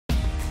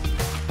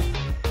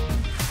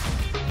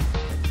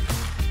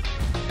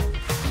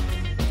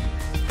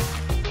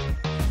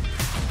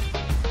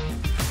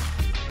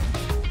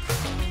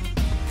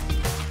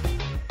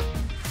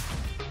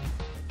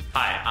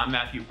I'm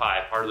Matthew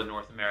Pye, part of the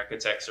North America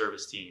Tech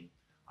Service team.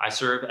 I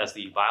serve as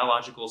the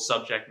biological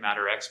subject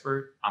matter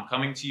expert. I'm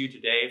coming to you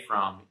today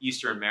from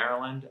Eastern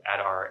Maryland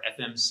at our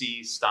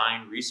FMC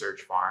Stein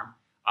research farm,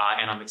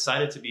 and I'm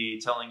excited to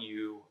be telling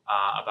you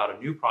about a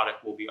new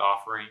product we'll be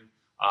offering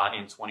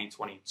in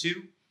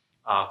 2022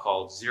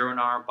 called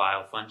Zironar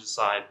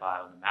biofungicide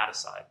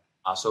bionematicide.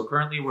 So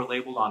currently we're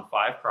labeled on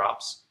 5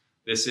 crops.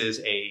 This is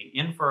a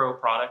in-furrow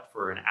product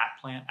for an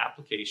at-plant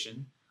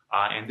application,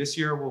 and this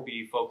year we'll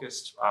be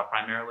focused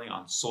primarily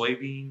on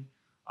soybean,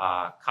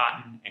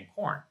 cotton, and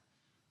corn.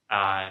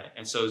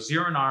 And so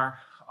Zironar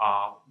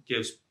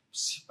gives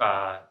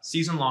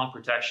season-long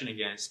protection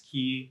against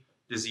key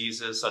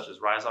diseases such as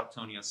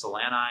Rhizoctonia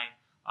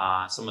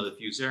solani, some of the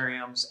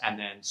Fusariums, and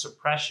then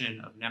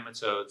suppression of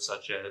nematodes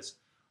such as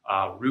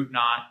root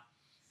knot,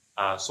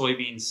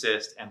 soybean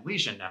cyst, and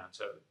lesion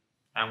nematode.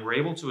 And we're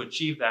able to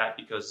achieve that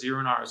because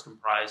Zironar is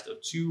comprised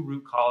of 2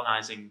 root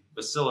colonizing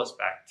bacillus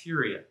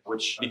bacteria,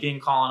 which begin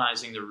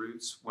colonizing the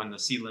roots when the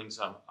seedlings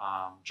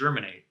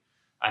germinate.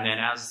 And then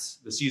as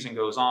the season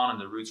goes on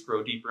and the roots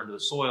grow deeper into the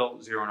soil,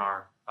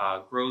 Zironar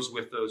grows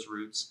with those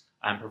roots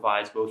and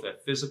provides both a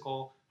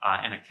physical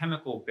and a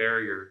chemical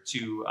barrier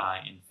to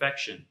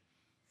infection.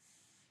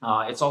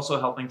 It's also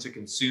helping to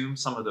consume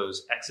some of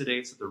those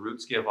exudates that the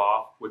roots give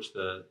off, which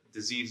the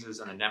diseases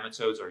and the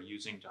nematodes are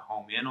using to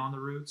home in on the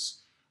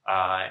roots.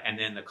 And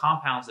then the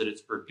compounds that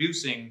it's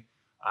producing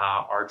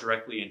are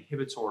directly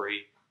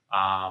inhibitory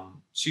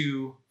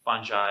to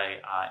fungi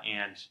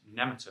and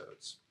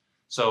nematodes.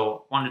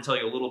 So I wanted to tell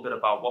you a little bit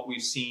about what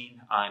we've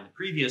seen in the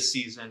previous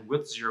season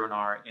with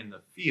Zironar in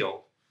the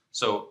field.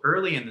 So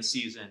early in the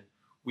season,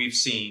 we've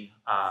seen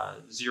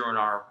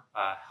Zironar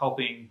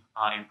helping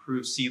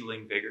improve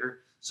seedling vigor.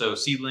 So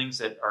seedlings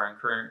that are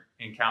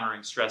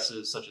encountering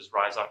stresses such as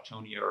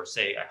Rhizoctonia or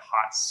say a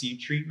hot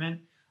seed treatment,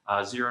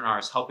 Zironar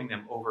is helping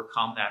them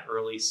overcome that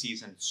early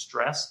season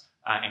stress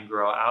and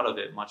grow out of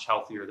it much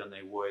healthier than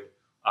they would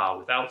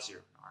without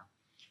Zironar.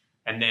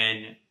 And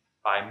then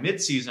by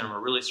mid-season, we're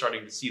really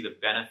starting to see the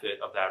benefit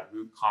of that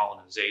root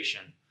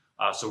colonization.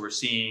 So we're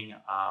seeing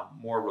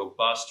more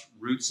robust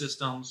root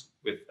systems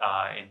with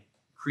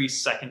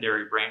increased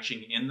secondary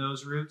branching in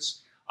those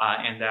roots.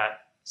 And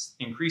that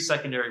increased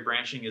secondary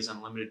branching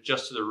isn't limited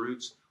just to the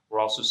roots. We're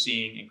also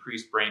seeing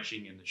increased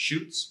branching in the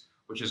shoots,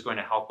 which is going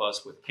to help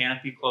us with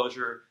canopy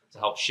closure to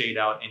help shade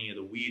out any of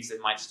the weeds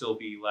that might still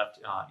be left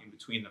in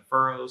between the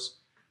furrows.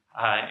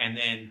 And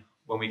then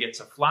when we get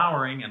to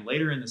flowering and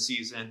later in the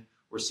season,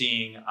 we're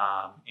seeing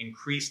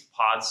increased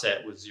pod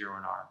set with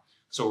Zironar.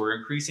 So we're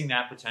increasing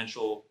that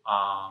potential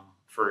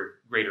for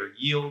greater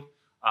yield.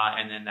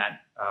 And then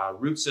that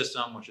root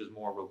system, which is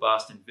more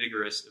robust and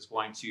vigorous, is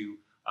going to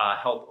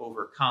help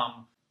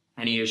overcome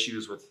any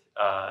issues with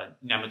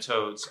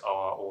nematodes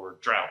or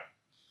drought.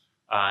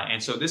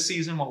 And so this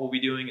season, what we'll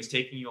be doing is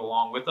taking you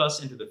along with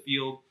us into the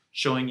field,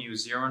 showing you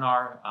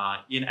Zironar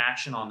in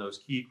action on those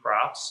key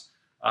crops.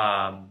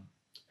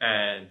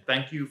 And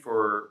thank you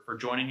for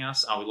joining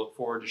us. We look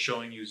forward to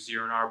showing you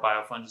Zironar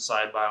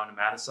biofungicide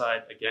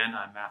bionematicide. Again,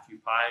 I'm Matthew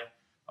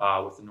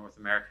Pye with the North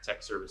America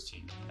Tech Service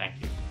team.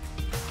 Thank you.